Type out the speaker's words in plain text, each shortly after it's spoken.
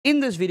In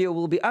this video,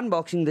 we'll be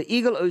unboxing the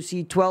Eagle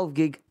OC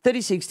 12GB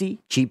 3060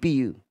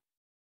 GPU.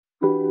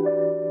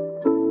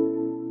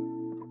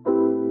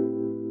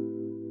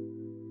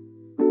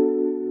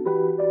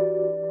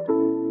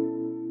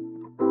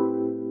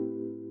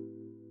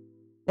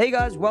 Hey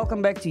guys,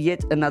 welcome back to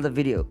yet another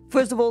video.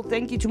 First of all,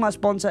 thank you to my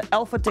sponsor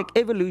AlphaTech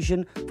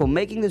Evolution for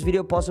making this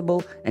video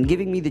possible and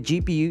giving me the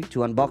GPU to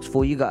unbox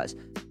for you guys.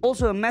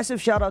 Also a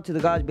massive shout out to the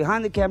guys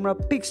behind the camera,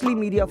 Pixly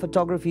Media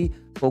Photography,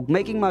 for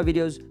making my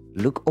videos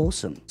look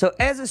awesome. So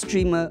as a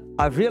streamer,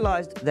 I've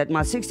realized that my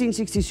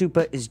 1660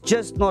 Super is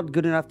just not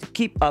good enough to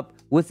keep up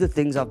with the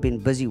things I've been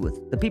busy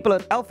with. The people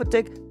at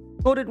AlphaTech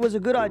thought it was a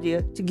good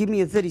idea to give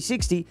me a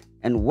 3060,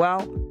 and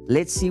wow,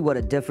 let's see what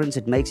a difference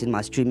it makes in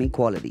my streaming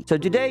quality. So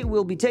today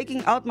we'll be taking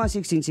out my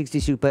 1660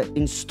 Super,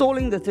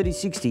 installing the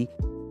 3060,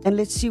 and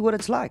let's see what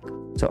it's like.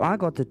 So I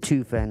got the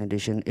 2-fan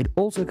edition. It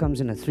also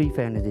comes in a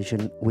 3-fan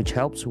edition, which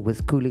helps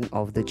with cooling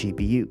of the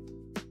GPU.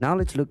 Now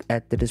let's look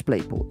at the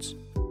display ports.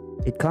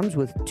 It comes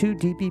with 2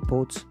 DP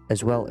ports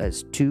as well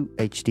as 2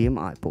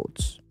 HDMI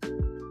ports.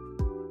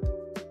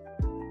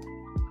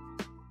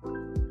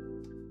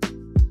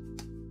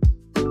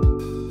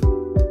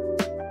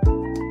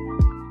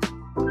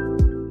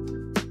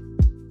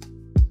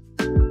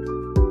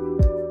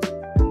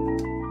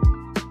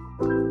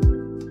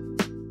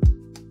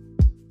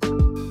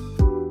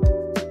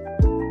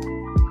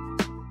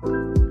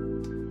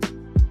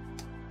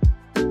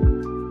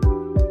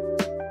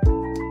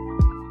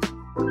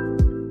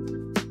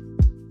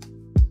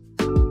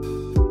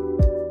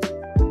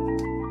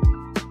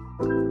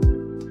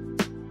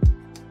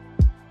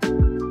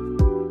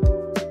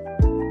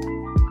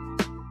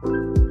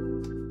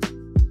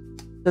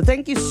 So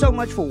thank you so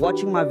much for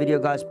watching my video,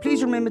 guys.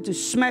 Please remember to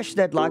smash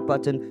that like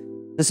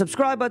button, the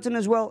subscribe button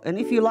as well, and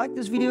if you like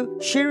this video,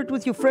 share it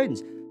with your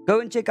friends.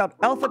 Go and check out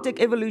AlphaTech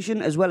Evolution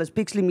as well as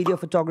Pixly Media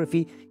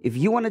Photography if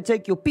you want to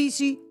take your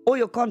PC or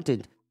your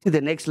content to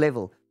the next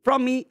level.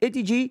 From me,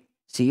 ETG,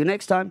 see you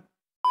next time.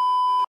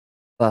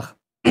 Wag.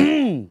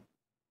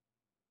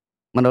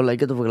 Maar nou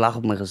lijkt het of ik lag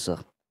op mijn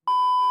gezicht.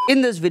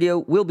 In this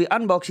video, we'll be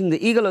unboxing the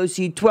Eagle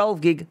OC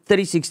 12GB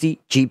 3060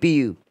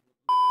 GPU.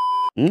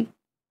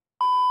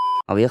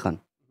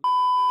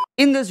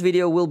 In this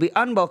video, we'll be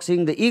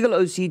unboxing the Eagle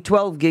OC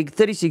 12GB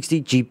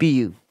 3060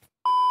 GPU.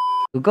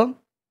 Hoe kom?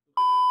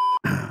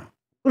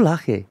 Hoe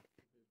lach je?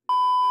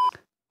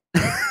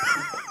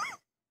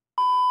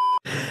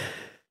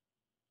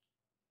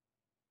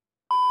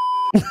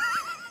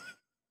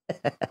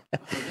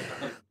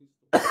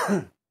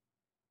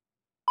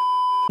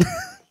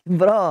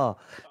 Bro.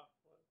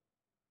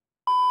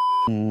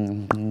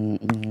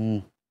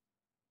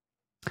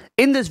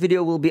 In this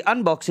video, we'll be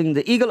unboxing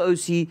the Eagle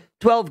OC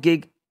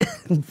 12GB.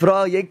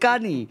 Bro, jy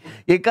kan nie.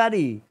 Jy kan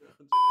nie.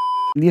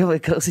 Nee,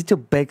 ek kan sit jou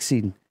bek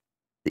sien.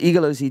 The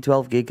Eagle OC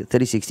 12GB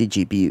 3060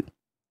 GPU.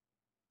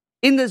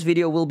 In this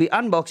video, we'll be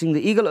unboxing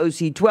the Eagle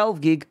OC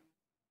 12GB.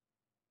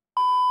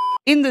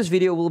 In this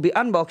video, we'll be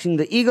unboxing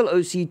the Eagle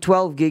OC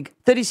 12GB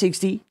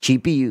 3060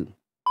 GPU.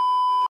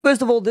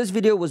 First of all, this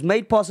video was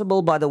made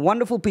possible by the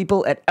wonderful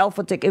people at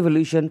AlphaTech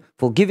Evolution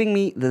for giving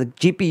me the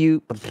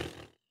GPU.